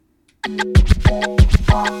All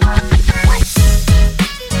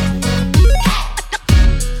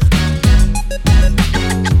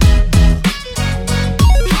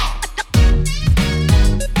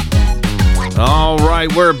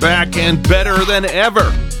right, we're back and better than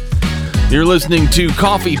ever. You're listening to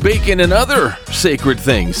Coffee, Bacon, and Other Sacred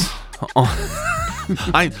Things.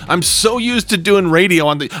 I'm so used to doing radio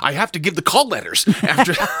I have to give the call letters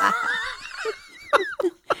after.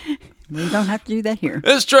 We don't have to do that here.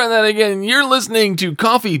 Let's try that again. You're listening to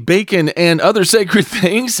Coffee, Bacon, and Other Sacred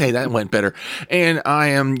Things. Hey, that went better. And I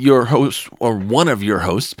am your host, or one of your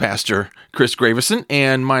hosts, Pastor Chris Gravison,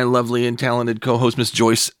 and my lovely and talented co-host, Miss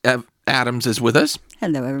Joyce Adams, is with us.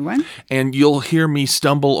 Hello, everyone. And you'll hear me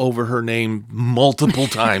stumble over her name multiple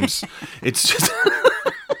times. It's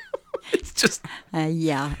just...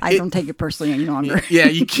 Yeah, I don't take it personally any longer. Yeah,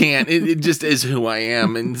 you can't. It just is who I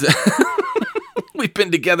am. And we've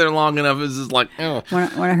been together long enough. It's just like, oh.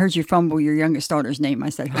 When I heard you fumble your youngest daughter's name, I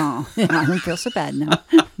said, I don't feel so bad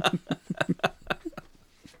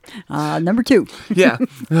now. Number 2. Yeah.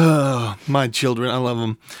 Oh, my children. I love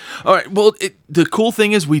them. All right. Well, the cool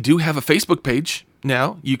thing is we do have a Facebook page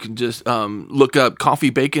now. You can just look up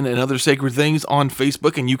Coffee, Bacon, and Other Sacred Things on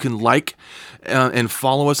Facebook, and you can like and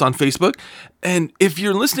follow us on Facebook. And if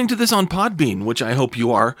you're listening to this on Podbean, which I hope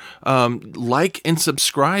you are, like and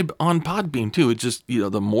subscribe on Podbean too. It's just,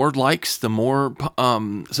 the more likes, the more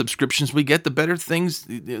subscriptions we get, the better things,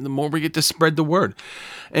 the more we get to spread the word.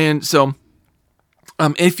 And so...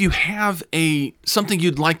 if you have something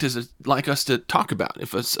you'd like us to talk about,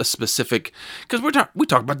 if it's a specific, because we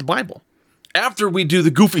talk about the Bible after we do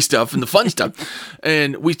the goofy stuff and the fun stuff,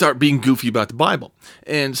 and we start being goofy about the Bible.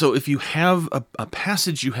 And so, if you have a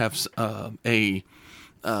passage, you have a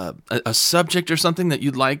subject or something that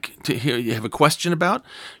you'd like to hear, you have a question about,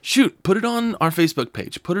 put it on our Facebook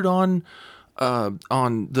page, put it on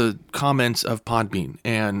the comments of Podbean,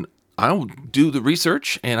 and I'll do the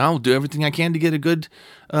research, and I'll do everything I can to get a good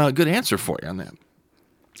answer for you on that.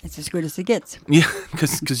 It's as good as it gets. Yeah,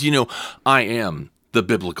 because I am the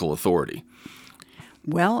biblical authority.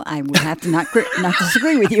 Well, I would have to not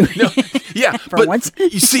disagree with you. No, yeah, for once.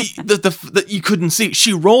 You see, the you couldn't see.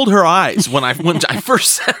 She rolled her eyes when I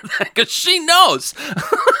first said that, because she knows.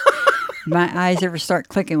 My eyes ever start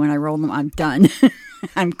clicking when I roll them, I'm done.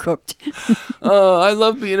 I'm cooked. I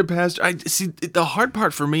love being a pastor. I see the hard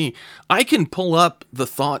part for me. I can pull up the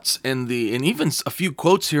thoughts and even a few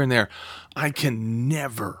quotes here and there. I can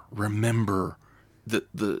never remember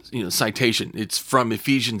the citation. It's from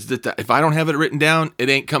Ephesians. That if I don't have it written down, it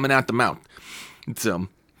ain't coming out the mouth.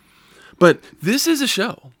 But this is a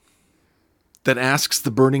show that asks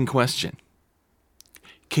the burning question: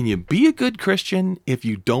 can you be a good Christian if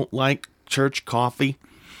you don't like church coffee?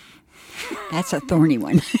 That's a thorny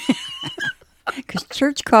one. Because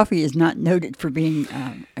church coffee is not noted for being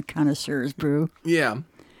a connoisseur's brew. Yeah,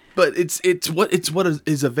 but it's what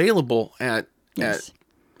is available at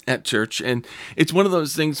church, and it's one of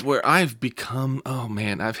those things where I've become,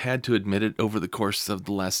 I've had to admit it over the course of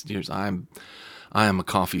the last years. I am a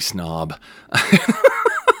coffee snob. I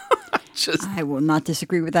will not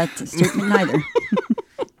disagree with that statement either.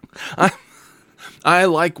 I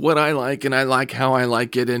like what I like, and I like how I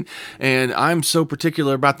like it, and I'm so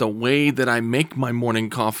particular about the way that I make my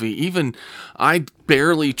morning coffee. Even I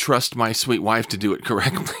barely trust my sweet wife to do it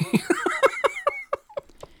correctly.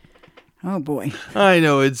 Oh boy! I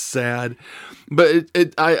know it's sad, but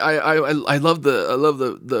I love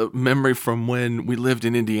the memory from when we lived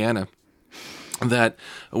in Indiana. That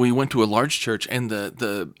we went to a large church, and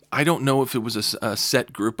I don't know if it was a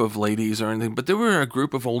set group of ladies or anything, but there were a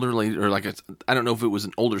group of older ladies, or I don't know if it was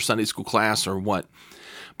an older Sunday school class or what,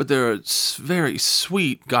 but they're a very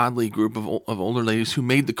sweet, godly group of older ladies who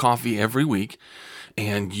made the coffee every week,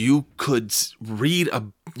 and you could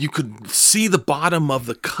you could see the bottom of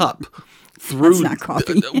the cup through. That's not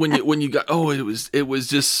coffee. when you got, it was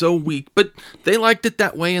just so weak, but they liked it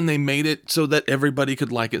that way, and they made it so that everybody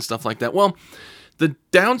could like it, stuff like that. Well, the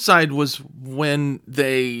downside was when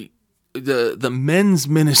the men's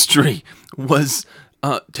ministry was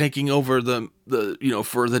taking over the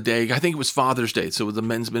for the day. I think it was Father's Day, so the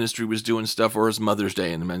men's ministry was doing stuff, or it was Mother's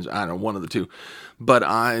Day, and the men's, I don't know, one of the two. But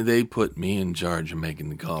they put me in charge of making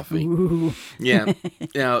the coffee. Ooh. Yeah.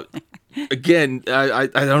 Now, again, I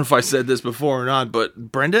don't know if I said this before or not, but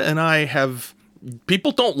Brenda and I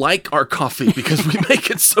people don't like our coffee because we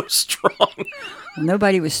make it so strong.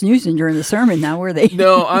 Nobody was snoozing during the sermon now, were they?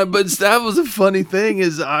 No, but that was a funny thing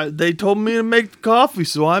is they told me to make the coffee,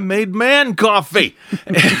 so I made man coffee.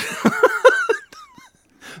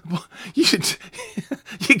 You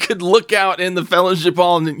could would look out in the fellowship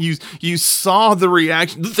hall, and then you saw the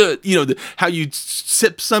reaction, how you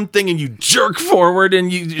sip something and you jerk forward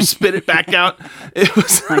and you spit it back out. It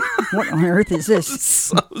was Like, what on earth is this?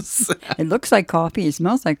 so sad. It looks like coffee. It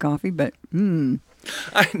smells like coffee, but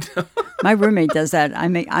I know. my roommate does that. I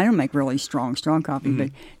don't make really strong coffee, Mm-hmm. but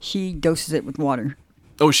she doses it with water.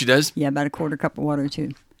 Oh, she does? Yeah, about a quarter cup of water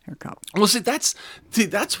to her cup. Well, see, that's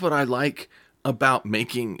what I like about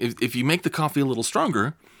making. If you make the coffee a little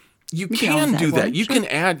stronger, you can can always do add that. water, You sure. can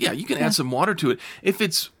add, you can add some water to it. If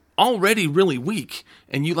it's already really weak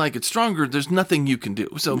and you like it stronger, there's nothing you can do.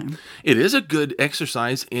 So it is a good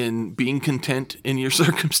exercise in being content in your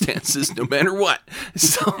circumstances, no matter what.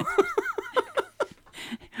 So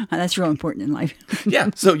That's real important in life. yeah,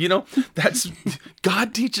 so that's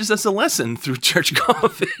God teaches us a lesson through church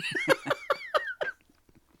coffee.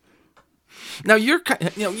 Now you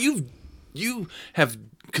have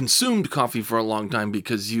consumed coffee for a long time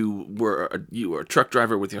because you were a truck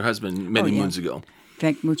driver with your husband many yeah. moons ago.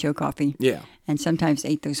 Drank mucho coffee. Yeah. And sometimes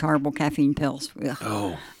ate those horrible caffeine pills. Ugh,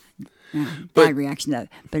 Oh. bad reaction to that.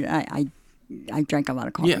 But I drank a lot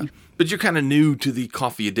of coffee. Yeah. But you're kind of new to the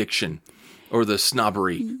coffee addiction or the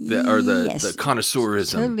snobbery or the Yes.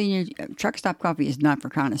 connoisseurism. Totally new. Truck stop coffee is not for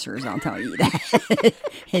connoisseurs, I'll tell you that.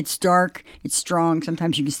 It's dark, it's strong.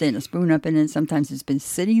 Sometimes you can stand a spoon up in it. Sometimes it's been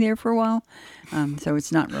sitting there for a while. So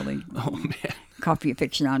it's not really coffee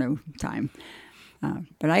aficionado time.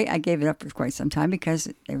 But I gave it up for quite some time because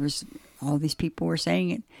there was all these people were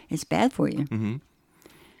saying it's bad for you. Mm-hmm.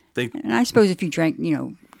 And I suppose if you drank,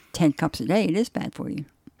 10 cups a day, it is bad for you.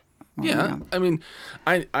 Well, Yeah, I mean,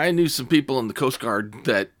 I knew some people in the Coast Guard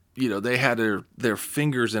that they had their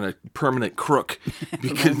fingers in a permanent crook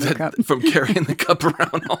because the cup. from carrying the cup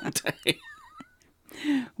around all day.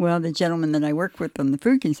 Well, the gentleman that I worked with on the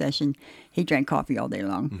food concession, he drank coffee all day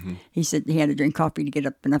long. Mm-hmm. He said he had to drink coffee to get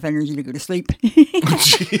up enough energy to go to sleep.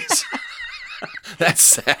 Jeez, that's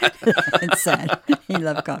sad. It's sad. He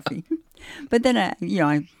loved coffee. But then,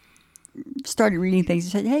 I started reading things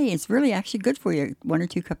and said, hey, it's really actually good for you. 1 or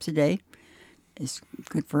 2 cups a day is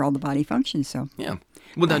good for all the body functions. So Yeah.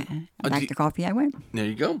 Well, back to coffee I went. there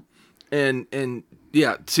you go. And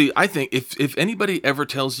yeah, see, I think if anybody ever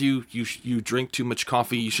tells you you drink too much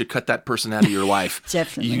coffee, you should cut that person out of your life.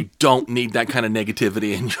 Definitely. You don't need that kind of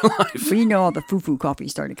negativity in your life. Well, all the foo-foo coffee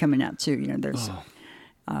started coming out too. There's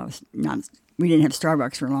we didn't have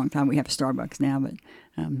Starbucks for a long time. We have Starbucks now, but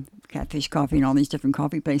Catfish Coffee and all these different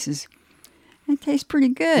coffee places. It tastes pretty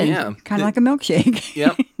good. Yeah. Kind of like a milkshake.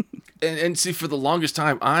 Yep. And see, for the longest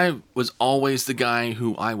time, I was always the guy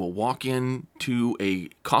who I will walk in to a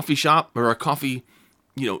coffee shop or a coffee,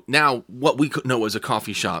 now what we know as a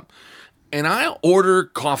coffee shop, and I order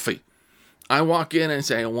coffee. I walk in and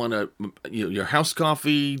say, I want your house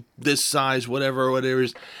coffee, this size, whatever it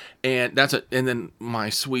is. And and then my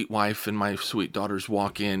sweet wife and my sweet daughters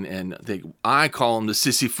walk in and I call them the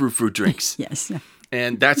sissy frou-frou drinks. Yes.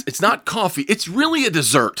 And it's not coffee. It's really a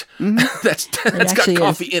dessert. Mm-hmm. that's got actually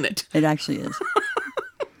coffee is. in it. It actually is.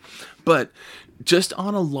 But just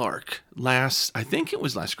on a lark, I think it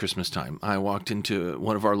was last Christmas time, I walked into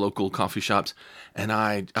one of our local coffee shops, and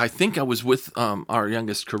I think I was with our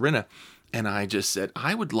youngest, Corinna, and I just said,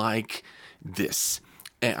 I would like this.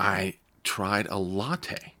 And I tried a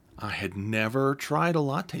latte. I had never tried a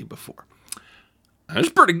latte before. It was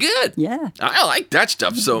pretty good. Yeah. I like that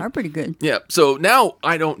stuff. They So are pretty good. yeah. So now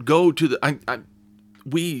I don't go to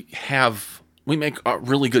we make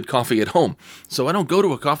really good coffee at home. So I don't go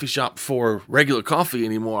to a coffee shop for regular coffee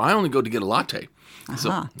anymore. I only go to get a latte.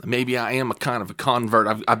 So maybe I am a kind of a convert.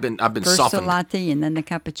 I've been First softened. the latte, and then the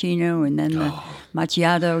cappuccino, and then the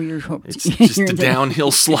macchiato. You're hooked. It's just a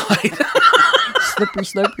downhill slide. Slippery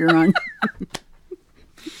slope you're on.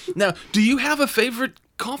 Now, do you have a favorite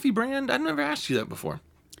coffee brand? I never asked you that before.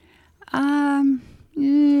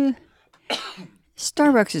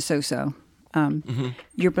 Starbucks is so-so.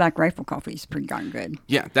 Your Black Rifle coffee is pretty darn good.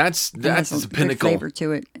 Yeah, that's It has the a good pinnacle. flavor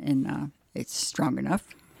to it, and it's strong enough.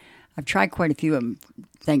 I've tried quite a few of them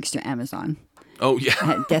thanks to Amazon. Oh I yeah,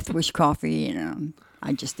 had Death Wish coffee, and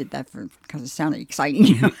I just did that because it sounded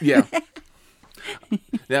exciting. yeah.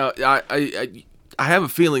 Now I have a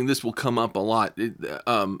feeling this will come up a lot.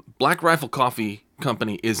 Black Rifle Coffee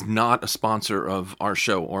Company is not a sponsor of our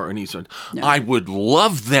show or any sort. No. I would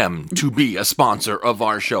love them to be a sponsor of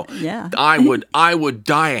our show. Yeah. I would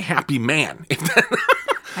die a happy man if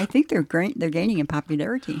I think they're great. They're gaining in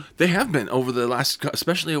popularity. they have been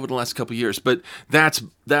especially over the last couple of years. But that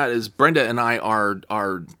is Brenda and I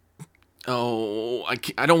are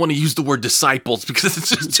I don't want to use the word disciples because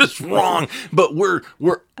it's just wrong. But we're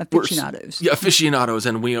Aficionados. Aficionados,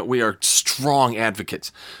 and we are strong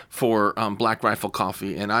advocates for Black Rifle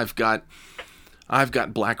coffee. And I've got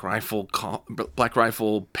Black Rifle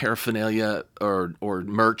paraphernalia or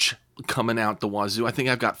merch coming out the wazoo. I think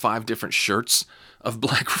I've got 5 different shirts of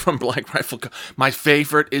from Black Rifle. My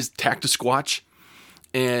favorite is Tactisquatch,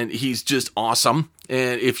 and he's just awesome.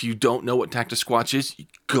 And if you don't know what Tactisquatch is,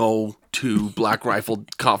 go to Black Rifle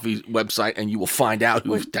Coffee website and you will find out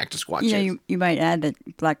who Tactisquatch is. You might add that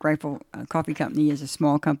Black Rifle Coffee Company is a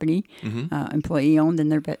small company, employee owned,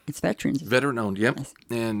 and it's veterans. Veteran owned, yep. Yes.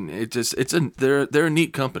 And they're a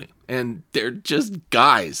neat company, and they're just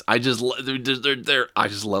guys. I just love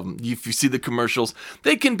them. If you see the commercials,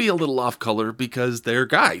 they can be a little off color because they're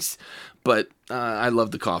guys, but I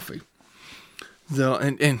love the coffee. So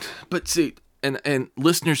but see. And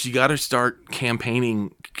listeners, you got to start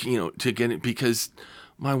campaigning, to get it, because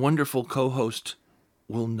my wonderful co-host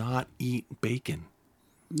will not eat bacon.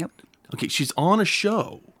 Nope. Okay, she's on a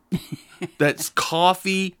show that's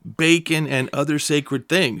coffee, bacon, and other sacred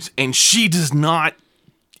things, and she does not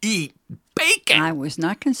eat bacon. I was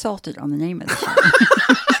not consulted on the name of the show.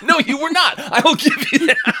 No, you were not. I will give you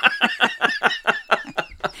that.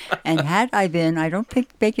 And had I been, I don't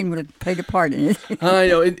think bacon would have played a part in it. I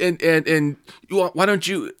know, and why don't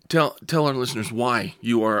you tell our listeners why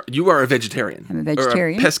you are a vegetarian? I'm a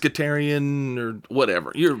vegetarian, or a pescatarian, or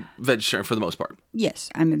whatever. You're a vegetarian for the most part. Yes,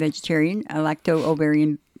 I'm a vegetarian, a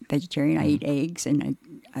lacto-ovarian vegetarian. I eat eggs, and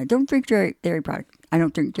I don't drink dairy product. I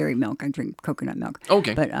don't drink dairy milk. I drink coconut milk.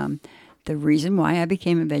 Okay, but the reason why I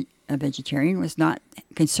became a vegetarian was not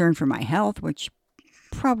concern for my health, which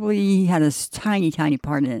probably had a tiny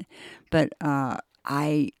part in it, but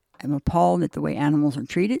I am appalled at the way animals are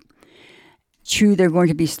treated. True, they're going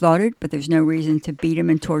to be slaughtered, but there's no reason to beat them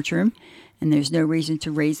and torture them, and there's no reason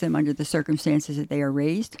to raise them under the circumstances that they are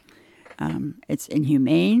raised. It's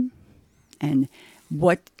inhumane, and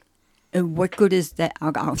what good is that?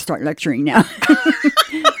 I'll start lecturing now.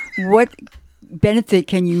 What benefit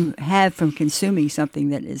can you have from consuming something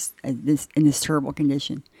that is in this terrible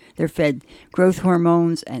condition? They're fed growth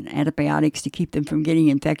hormones and antibiotics to keep them from getting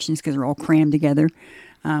infections because they're all crammed together.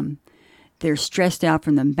 They're stressed out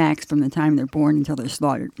from the max from the time they're born until they're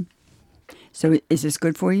slaughtered. So is this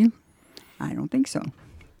good for you? I don't think so.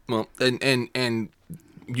 Well, and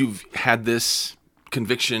you've had this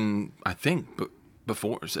conviction, I think,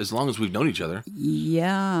 before, as long as we've known each other.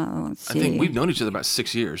 Yeah, let's see. I think we've known each other about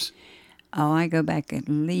 6 years. Oh, I go back at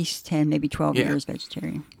least 10, maybe 12 years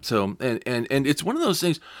vegetarian. So, and it's one of those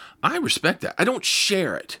things, I respect that. I don't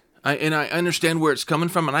share it. I understand where it's coming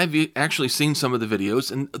from, and I've actually seen some of the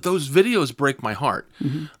videos, and those videos break my heart.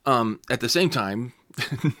 Mm-hmm. At the same time,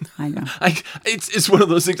 I know. It's one of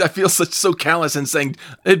those things, I feel so callous in saying,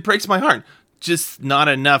 it breaks my heart. Just not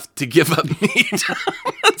enough to give up meat.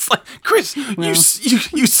 It's like, Chris, well,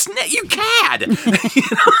 you cad.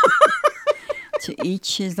 To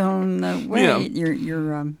each his own way. Yeah.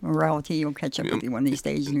 Your morality will catch up with you one of these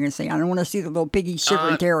days, and you're gonna say, "I don't want to see the little piggy shiver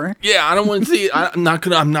in terror." Yeah, I don't want to see. I'm not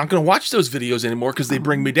gonna watch those videos anymore because they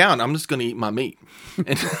bring me down. I'm just gonna eat my meat,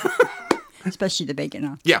 especially the bacon.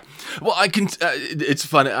 Huh? Yeah. Well, I can. It's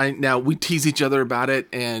fun. Now we tease each other about it,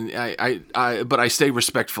 and but I stay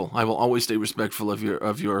respectful. I will always stay respectful of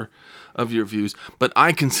your views. But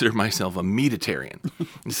I consider myself a meatitarian.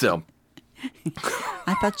 So.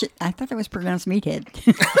 I thought that was pronounced meathead.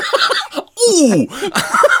 Ooh!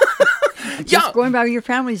 Just going by your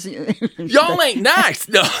family's. Y'all ain't nice.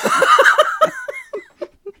 No.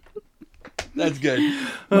 That's good.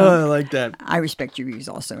 I like that. I respect your views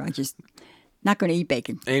also. I just not going to eat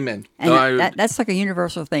bacon. Amen. And that's like a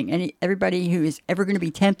universal thing. Everybody who is ever going to be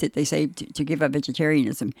tempted, they say, to give up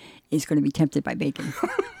vegetarianism is going to be tempted by bacon.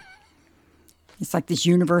 It's like this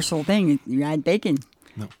universal thing. You add bacon.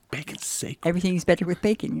 No, bacon's sacred. Everything's better with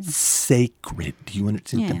bacon. You know? Sacred. Do you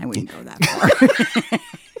understand? Yeah, I wouldn't go that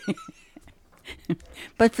far.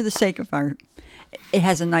 But for the sake of it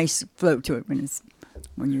has a nice flow to it when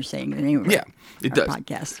you're saying the name of it does.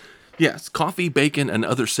 Podcast. Yes, coffee, bacon, and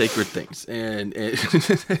other sacred things. And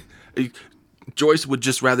Joyce would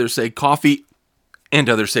just rather say coffee and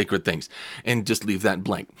other sacred things, and just leave that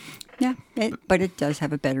blank. Yeah, but it does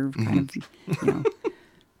have a better kind of,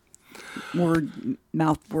 word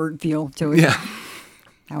feel to it. Yeah.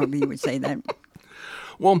 However you would say that.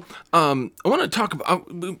 Well, I want to talk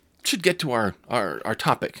about, we should get to our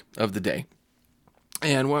topic of the day.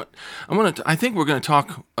 And I think we're going to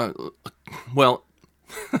talk, well,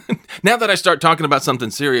 now that I start talking about something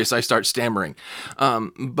serious, I start stammering.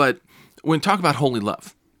 But we're going to talk about holy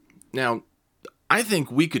love. Now, I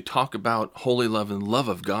think we could talk about holy love and love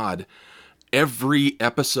of God every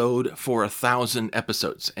episode for 1,000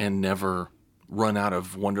 episodes and never run out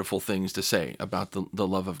of wonderful things to say about the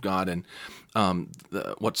love of God and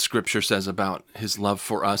what Scripture says about His love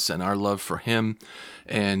for us and our love for Him,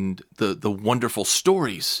 and the wonderful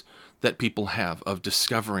stories that people have of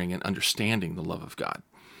discovering and understanding the love of God.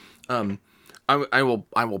 I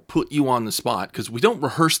will put you on the spot because we don't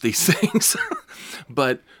rehearse these things,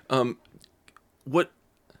 but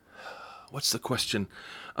what's the question?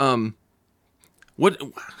 How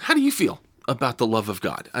do you feel about the love of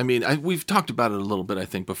God? I mean, we've talked about it a little bit, I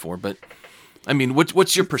think, before, but I mean,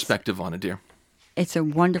 what's your perspective on it, dear? It's a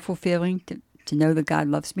wonderful feeling to know that God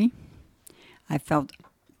loves me. I felt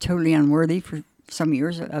totally unworthy for some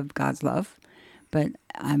years of God's love, but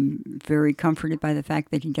I'm very comforted by the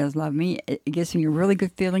fact that He does love me. It gives me a really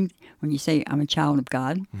good feeling when you say I'm a child of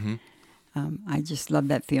God. Mm-hmm. I just love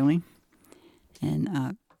that feeling.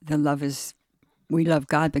 And the love is, we love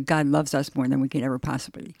God, but God loves us more than we could ever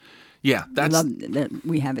possibly. Yeah, that's the love that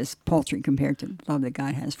we have is paltry compared to the love that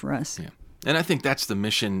God has for us. Yeah, and I think that's the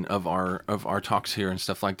mission of our talks here and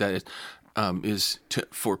stuff like that is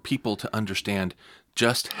for people to understand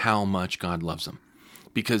just how much God loves them.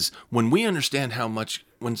 Because when we understand how much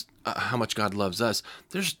God loves us,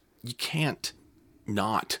 you can't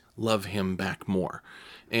not love Him back more.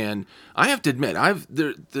 And I have to admit,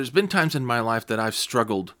 there's been times in my life that I've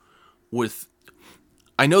struggled with.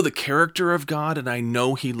 I know the character of God, and I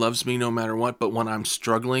know He loves me no matter what. But when I'm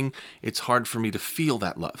struggling, it's hard for me to feel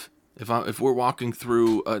that love. If we're walking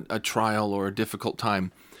through a trial or a difficult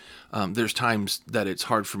time, there's times that it's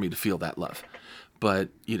hard for me to feel that love. But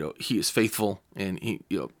He is faithful, and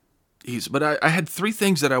He's. But I had 3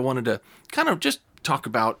 things that I wanted to kind of just talk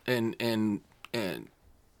about and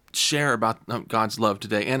share about God's love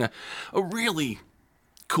today, and a really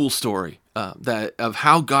cool story that of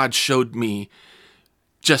how God showed me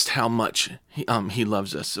just how much He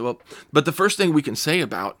loves us. But the first thing we can say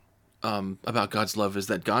about God's love is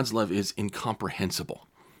that God's love is incomprehensible.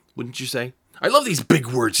 Wouldn't you say? I love these big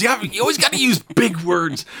words. You always got to use big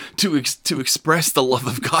words to express the love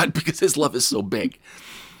of God because His love is so big.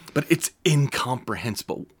 But it's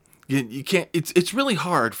incomprehensible. You can't. It's really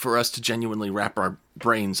hard for us to genuinely wrap our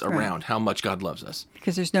brains around how much God loves us.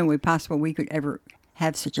 Because there's no way possible we could ever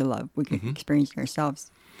have such a love. We could experience it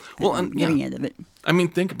ourselves. Getting out of it. I mean,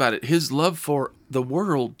 think about it. His love for the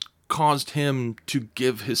world caused Him to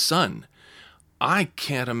give His Son. I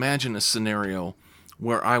can't imagine a scenario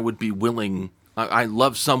where I would be willing. I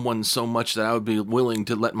love someone so much that I would be willing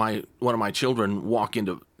to let one of my children walk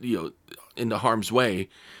into harm's way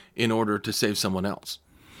in order to save someone else.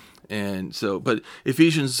 And so, but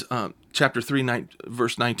Ephesians chapter 3,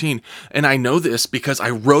 verse 19, and I know this because I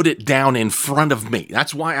wrote it down in front of me.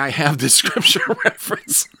 That's why I have this scripture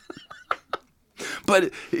reference.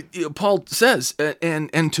 But Paul says,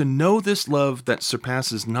 and to know this love that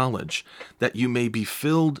surpasses knowledge, that you may be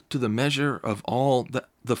filled to the measure of all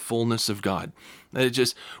the fullness of God.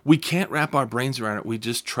 We can't wrap our brains around it. We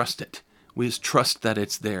just trust it. We just trust that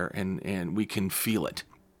it's there and we can feel it.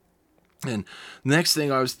 And the next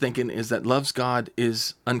thing I was thinking is that God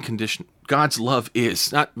is unconditional. God's love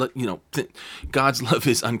is not, God's love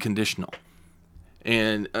is unconditional.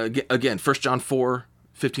 And again, 1 John 4,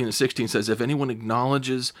 15 and 16 says, if anyone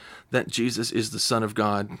acknowledges that Jesus is the Son of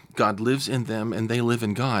God, God lives in them and they live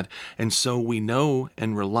in God. And so we know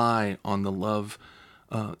and rely on the love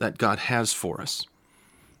that God has for us.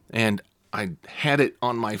 And I had it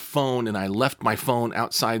on my phone and I left my phone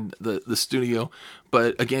outside the studio.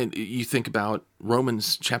 But again, you think about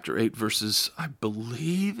Romans chapter 8 verses, I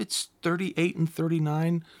believe it's 38 and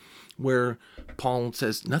 39, where Paul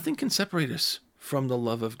says, nothing can separate us from the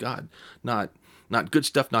love of God. Not good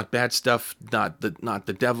stuff, not bad stuff, not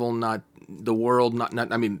the devil, not the world,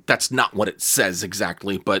 I mean, that's not what it says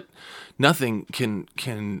exactly, but nothing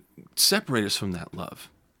can separate us from that love.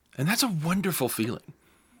 And that's a wonderful feeling.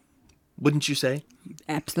 Wouldn't you say?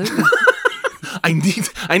 Absolutely. I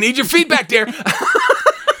need your feedback there.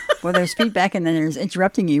 Well, there's feedback and then there's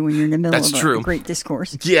interrupting you when you're in the middle of a great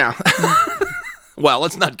discourse. Yeah. Well,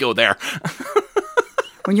 let's not go there.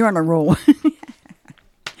 When you're on a roll.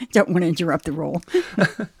 Don't want to interrupt the roll.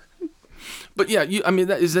 But yeah,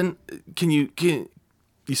 that isn't. Can you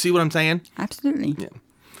you see what I'm saying? Absolutely.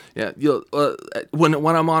 Yeah. When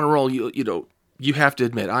I'm on a roll, you have to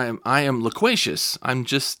admit I am loquacious. I'm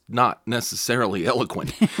just not necessarily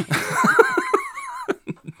eloquent.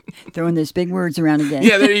 Throwing those big words around again.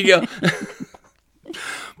 Yeah, there you go.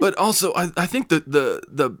 But also, I think that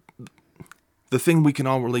the thing we can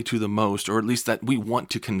all relate to the most, or at least that we want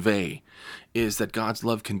to convey, is that God's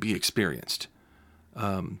love can be experienced.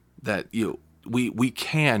 that we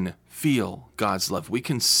can feel God's love. We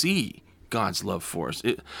can see God's love for us.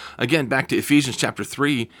 Again, back to Ephesians chapter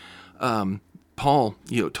 3, Paul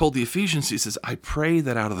told the Ephesians, he says, I pray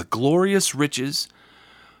that out of the glorious riches,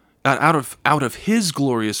 out of his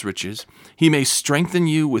glorious riches, he may strengthen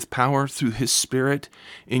you with power through his Spirit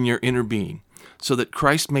in your inner being, so that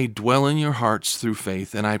Christ may dwell in your hearts through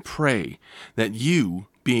faith. And I pray that you,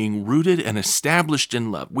 being rooted and established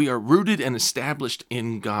in love, we are rooted and established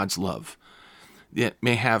in God's love, yet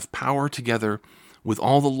may have power together with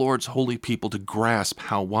all the Lord's holy people to grasp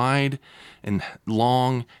how wide and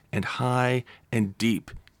long and high and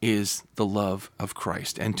deep is the love of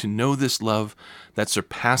Christ, and to know this love that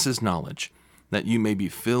surpasses knowledge, that you may be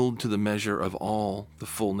filled to the measure of all the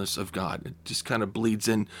fullness of God. It just kind of bleeds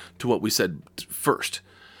into what we said first.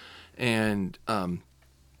 And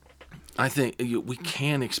I think we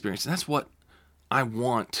can experience, and that's what I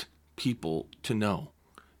want people to know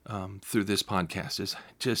through this podcast, is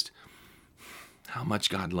just how much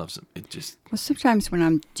God loves them. Well, sometimes when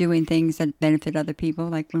I'm doing things that benefit other people,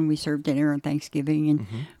 like when we serve dinner on Thanksgiving, and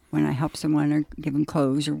when I help someone or give them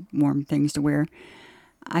clothes or warm things to wear,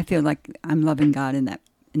 I feel like I'm loving God in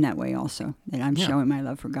that way also, that I'm showing my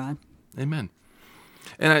love for God. Amen.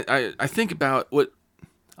 And I think about what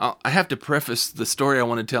I have to preface the story I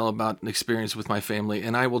want to tell about an experience with my family,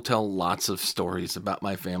 and I will tell lots of stories about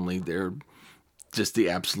my family. They're just the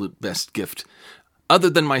absolute best gift. Other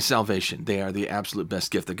than my salvation, they are the absolute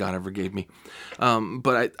best gift that God ever gave me.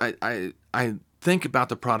 But I think about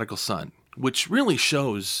the prodigal son, which really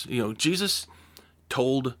shows, Jesus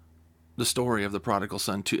told the story of the prodigal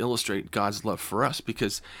son to illustrate God's love for us,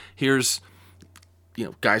 because here's,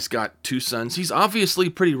 guy's got two sons. He's obviously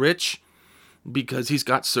pretty rich because he's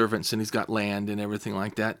got servants and he's got land and everything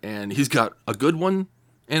like that. And he's got a good one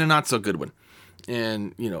and a not so good one.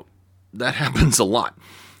 And, that happens a lot.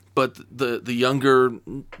 But the younger,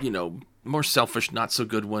 more selfish, not so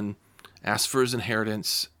good one asks for his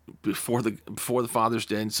inheritance before the father's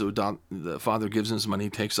dead. So the father gives him his money,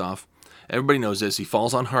 takes off. Everybody knows this. He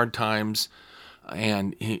falls on hard times,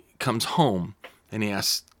 and he comes home, and he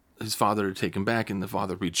asks his father to take him back, and the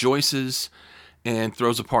father rejoices and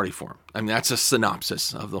throws a party for him. I mean, that's a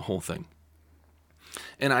synopsis of the whole thing.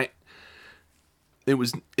 And it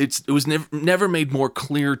was never made more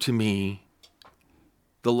clear to me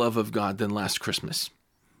the love of God than last Christmas.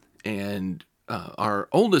 And our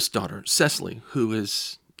oldest daughter, Cecily, who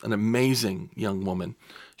is an amazing young woman,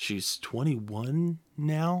 she's 21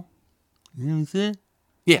 now. Is it?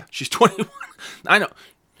 Yeah, she's 21. I know.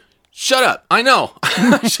 Shut up. I know.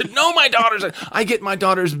 I should know my daughters. I get my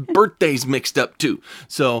daughter's birthdays mixed up too.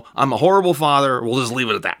 So I'm a horrible father. We'll just leave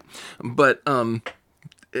it at that. But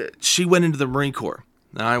she went into the Marine Corps.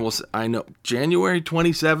 Now I know January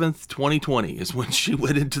 27th, 2020 is when she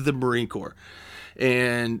went into the Marine Corps.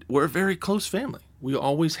 And we're a very close family. We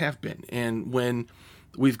always have been. And when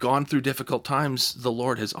we've gone through difficult times, the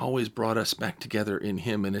Lord has always brought us back together in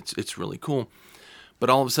Him, and it's really cool. But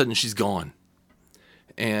all of a sudden, she's gone.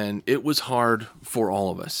 And it was hard for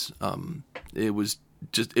all of us. It was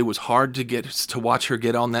hard to watch her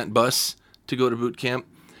get on that bus to go to boot camp.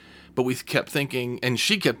 But we kept thinking, and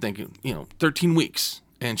she kept thinking, 13 weeks,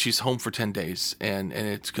 and she's home for 10 days, and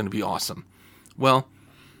it's going to be awesome. Well,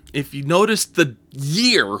 if you noticed the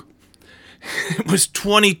year, it was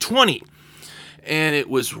 2020, and it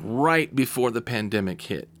was right before the pandemic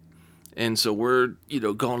hit. And so we're,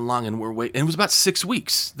 going along, and we're waiting. And it was about 6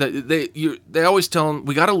 weeks. They always tell them,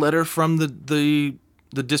 we got a letter from the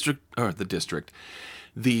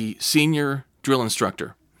senior drill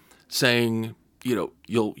instructor saying,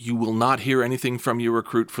 you will not hear anything from your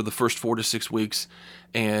recruit for the first 4 to 6 weeks.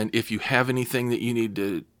 And if you have anything that you need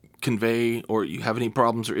to convey, or you have any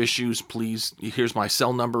problems or issues, please, here's my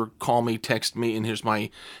cell number, call me, text me, and here's my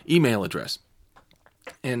email address.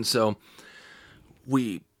 And so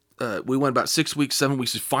we went about 6 weeks, 7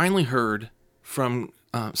 weeks. We finally heard from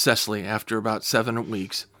Cecily after about 7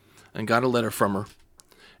 weeks, and got a letter from her,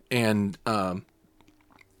 and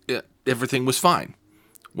everything was fine.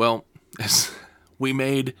 Well, we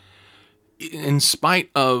made, in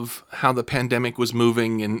spite of how the pandemic was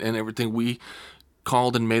moving and everything, we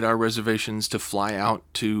called and made our reservations to fly out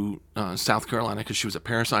to South Carolina, because she was at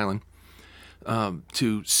Parris Island,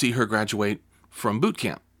 to see her graduate from boot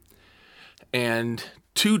camp. And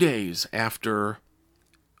 2 days after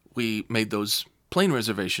we made those plane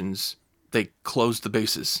reservations, they closed the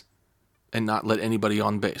bases and not let anybody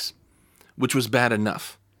on base, which was bad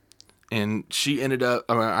enough. And she ended up,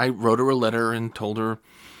 I wrote her a letter and told her,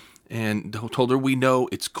 we know,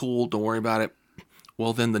 it's cool, don't worry about it.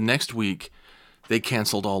 Well, then the next week, they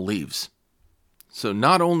canceled all leaves. So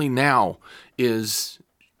not only now is,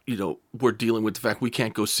 we're dealing with the fact we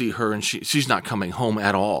can't go see her, and she's not coming home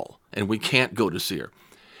at all, and we can't go to see her.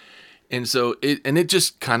 And so it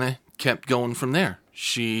just kind of kept going from there.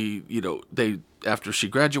 She, after she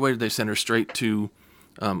graduated, they sent her straight to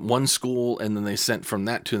one school, and then they sent from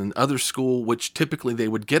that to another school, which typically they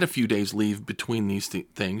would get a few days leave between these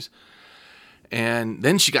things. And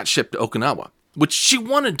then she got shipped to Okinawa, which she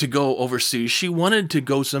wanted to go overseas. She wanted to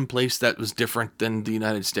go someplace that was different than the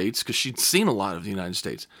United States because she'd seen a lot of the United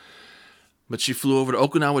States. But she flew over to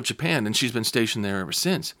Okinawa, Japan, and she's been stationed there ever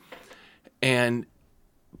since.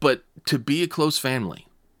 But to be a close family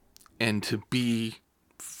and to be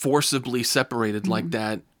forcibly separated like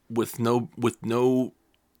that with no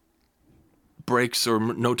breaks or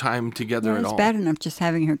no time together at all. It's bad enough just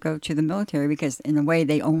having her go to the military because in a way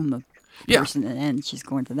they own the person and she's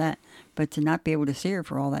going to that. But to not be able to see her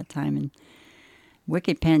for all that time, and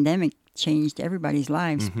wicked pandemic changed everybody's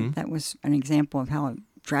lives. But that was an example of how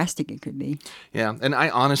drastic it could be. Yeah, and I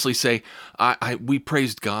honestly say we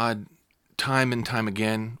praised God time and time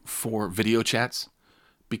again for video chats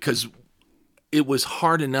because it was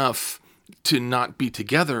hard enough to not be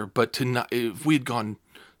together, but if we had gone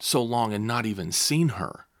so long and not even seen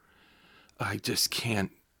her, I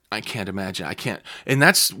can't imagine. I can't. And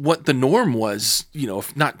that's what the norm was,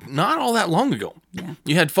 if not all that long ago. Yeah.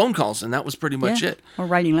 You had phone calls and that was pretty much it. Or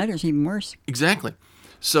writing letters, even worse. Exactly.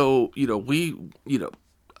 So, we,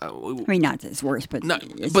 I mean, not as worse, but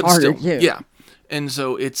it's but harder still, too. Yeah. And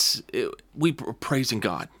so we were praising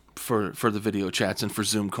God for the video chats and for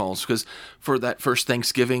Zoom calls, because for that first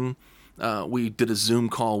Thanksgiving, we did a Zoom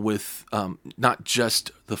call with not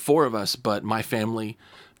just the four of us, but my family,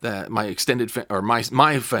 my extended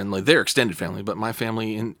my family, their extended family, but my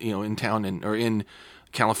family in town or in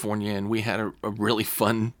California, and we had a really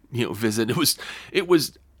fun visit. It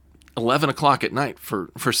was 11 o'clock at night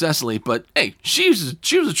for Cecily, but hey, she was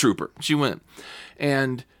a trooper. She went,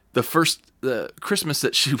 and the Christmas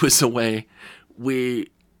that she was away, we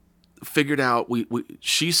figured out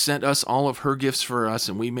she sent us all of her gifts for us,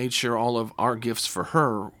 and we made sure all of our gifts for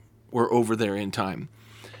her were over there in time.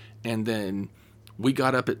 And then we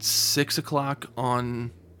got up at 6 o'clock or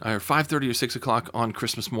 5:30 or 6 o'clock on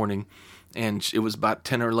Christmas morning, and it was about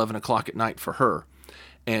 10 or 11 o'clock at night for her.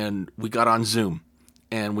 And we got on Zoom,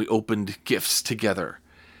 and we opened gifts together,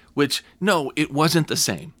 which, no, it wasn't the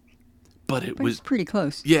same, but it was pretty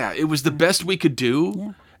close. Yeah, it was the best we could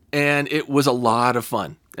do, and it was a lot of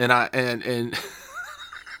fun. And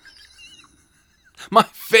my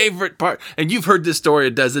favorite part, and you've heard this story a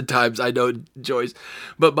dozen times, I know, Joyce,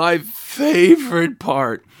 but my favorite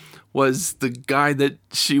part was the guy that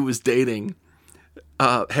she was dating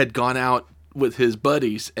had gone out with his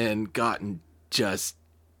buddies and gotten just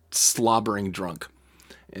slobbering drunk,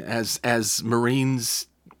 as Marines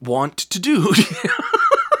want to do.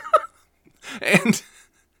 And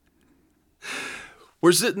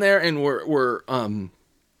we're sitting there and we're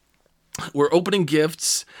opening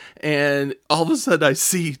gifts, and all of a sudden I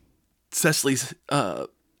see Cecily's her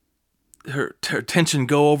attention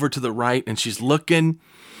go over to the right, and she's looking,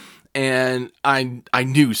 and I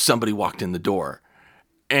knew somebody walked in the door,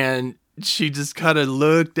 and she just kind of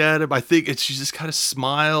looked at him, I think, and she just kind of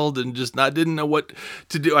smiled and just didn't know what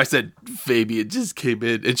to do. I said, Fabian just came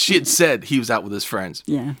in, and she had said he was out with his friends.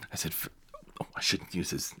 Yeah. I said, I shouldn't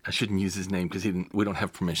use his name because we don't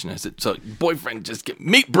have permission. I said, so boyfriend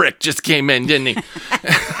Meat Brick just came in, didn't he?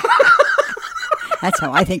 That's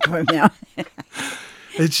how I think of him now.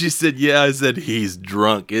 And she said, yeah. I said, he's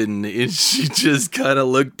drunk, isn't he? And she just kind of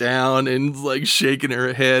looked down and like shaking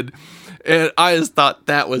her head. And I just thought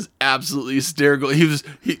that was absolutely hysterical.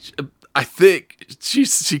 I think she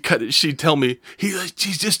told me,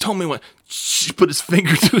 she just told me what, she put his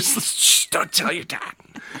finger to his lips, shh, don't tell your dad.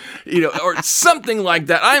 Or something like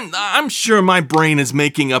that. I'm sure my brain is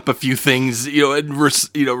making up a few things, and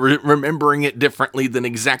remembering it differently than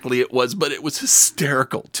exactly it was, but it was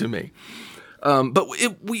hysterical to me. But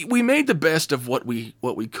we made the best of what we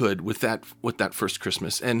could with that first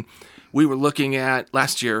Christmas, and we were looking at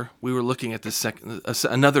last year. We were looking at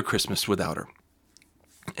another Christmas without her,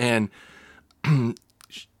 and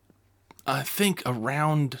I think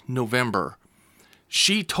around November,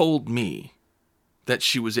 she told me that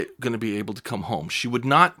she was going to be able to come home. She would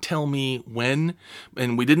not tell me when,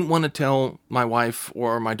 and we didn't want to tell my wife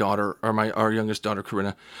or my daughter or our youngest daughter,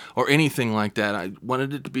 Corinna, or anything like that. I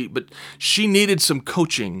wanted it to be, but she needed some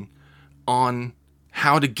coaching on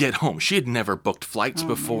how to get home. She had never booked flights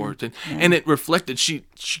before. And it reflected. She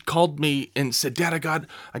called me and said, Dad,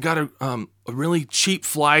 I got a really cheap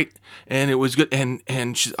flight, and it was good. And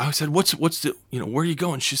I said, what's the, where are you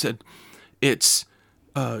going? She said, It's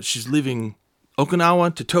she's leaving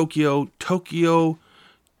Okinawa to Tokyo, Tokyo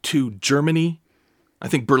to Germany, I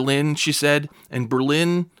think Berlin, she said, and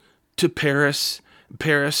Berlin to Paris,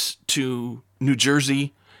 Paris to New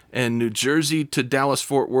Jersey, and New Jersey to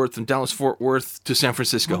Dallas-Fort Worth, and Dallas-Fort Worth to San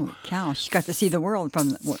Francisco. Holy cow, she got to see the world from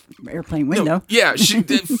the airplane window. No, yeah, she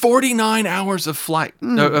did 49 hours of flight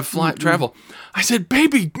travel. I said,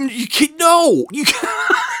 baby,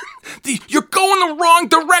 you're going the wrong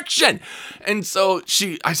direction. And so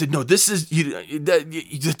I said, no, this is,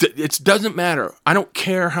 it doesn't matter. I don't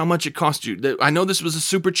care how much it cost you. I know this was a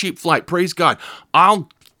super cheap flight. Praise God. I'll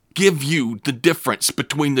give you the difference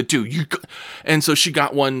between the two. And so she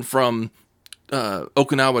got one from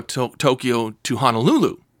Okinawa to Tokyo to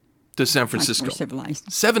Honolulu to San Francisco. More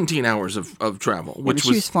civilized. 17 hours of travel, which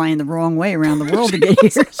she was flying the wrong way around the world to get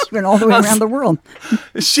here. She went all the way around the world.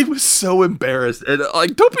 She was so embarrassed. And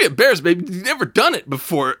like, don't be embarrassed, baby. You've never done it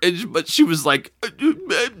before. But she was like,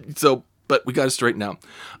 but we got to straighten out.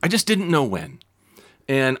 I just didn't know when.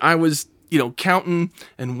 And I was, counting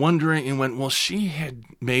and wondering and went, well, she had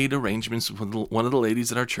made arrangements with one of the ladies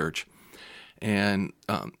at our church. And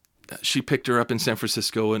she picked her up in San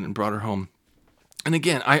Francisco and brought her home. And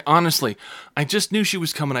again, I just knew she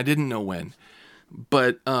was coming. I didn't know when.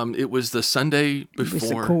 But it was the Sunday before. It was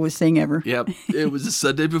the coolest thing ever. Yep. It was the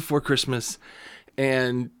Sunday before Christmas.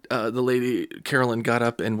 And the lady, Carolyn, got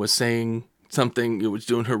up and was saying something. It was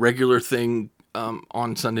doing her regular thing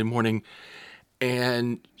on Sunday morning.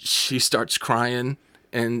 And she starts crying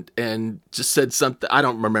and just said something. I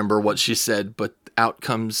don't remember what she said, but out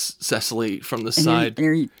comes Cecily from the side. In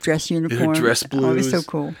her dress uniform. Her dress blues. Oh, it was so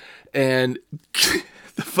cool. And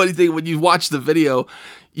the funny thing, when you watch the video,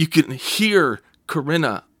 you can hear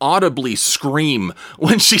Corinna audibly scream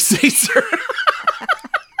when she sees her.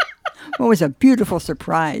 Well, it was a beautiful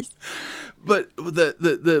surprise. But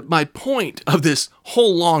my point of this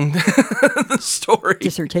whole long story,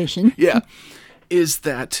 dissertation, is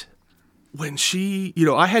that when she,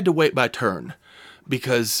 I had to wait my turn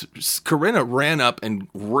because Corinna ran up and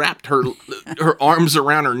wrapped her arms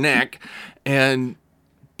around her neck, and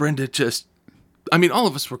Brenda all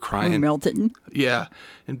of us were crying. We melted. Yeah.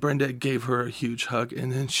 And Brenda gave her a huge hug.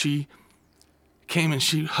 And then she came and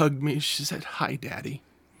she hugged me. She said, "Hi, Daddy."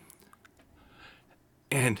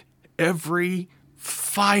 And every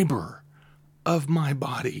fiber of my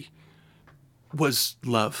body was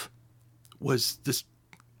love, was this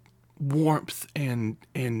warmth and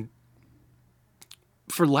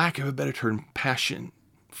for lack of a better term, passion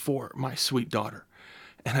for my sweet daughter.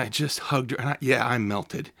 And I just hugged her, and I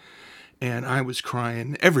melted, and I was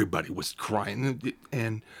crying. Everybody was crying,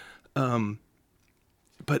 and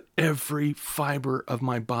but every fiber of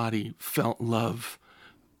my body felt love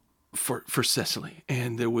for Cecily,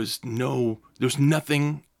 and there was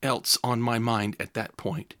nothing else on my mind at that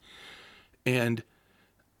point. And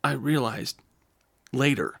I realized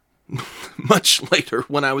later, much later,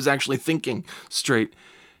 when I was actually thinking straight,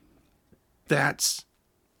 that's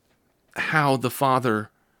how the father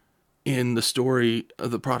in the story of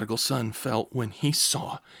the prodigal son felt when he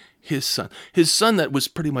saw his son that was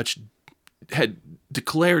pretty much had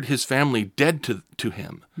declared his family dead to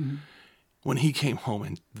him. Mm-hmm. When he came home,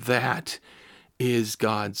 and that is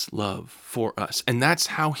God's love for us. And that's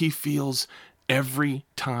how he feels every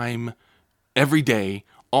time, every day,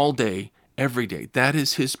 all day, every day. That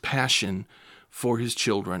is his passion for his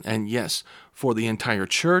children. And yes, for the entire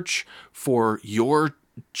church, for your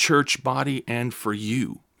church body, and for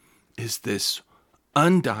you, is this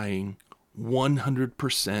undying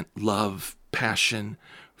 100% love, passion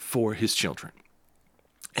for his children.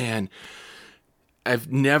 And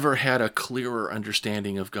I've never had a clearer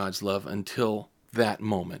understanding of God's love until that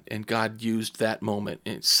moment. And God used that moment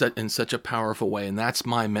in such a powerful way. And that's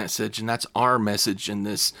my message, and that's our message in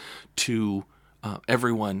this to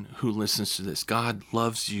everyone who listens to this. God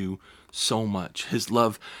loves you so much. His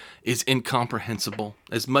love is incomprehensible.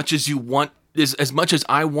 As much as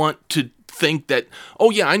I want to think that,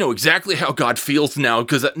 oh yeah, I know exactly how God feels now,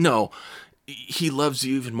 because no, he loves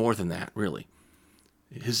you even more than that, really.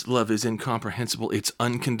 His love is incomprehensible. It's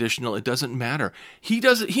unconditional. It doesn't matter. He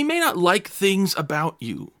may not like things about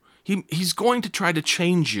you. He's going to try to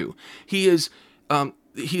change you. He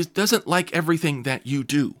doesn't like everything that you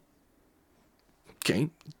do. Okay?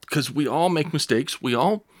 Because we all make mistakes. We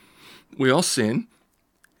all sin,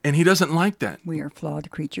 and he doesn't like that. We are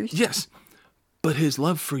flawed creatures. Yes. But his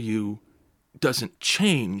love for you doesn't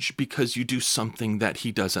change because you do something that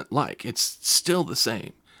he doesn't like. It's still the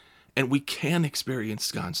same. And we can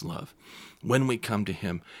experience God's love when we come to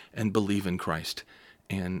him and believe in Christ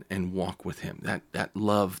and walk with him. That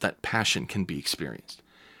love, that passion can be experienced.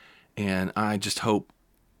 And I just hope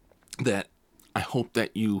that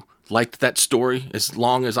you liked that story as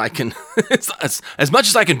long as I can, as much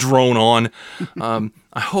as I can drone on.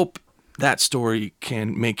 I hope that story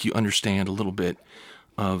can make you understand a little bit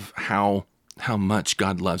of how much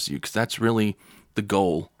God loves you, because that's really the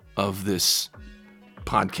goal of this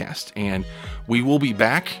podcast. And we will be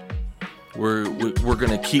back. We're going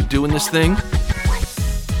to keep doing this thing,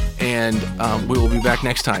 and we will be back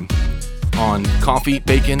next time on Coffee,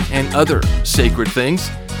 Bacon, and Other Sacred Things.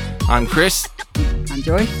 I'm Chris. I'm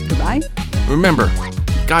Joyce. Goodbye. Remember,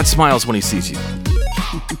 God smiles when he sees you.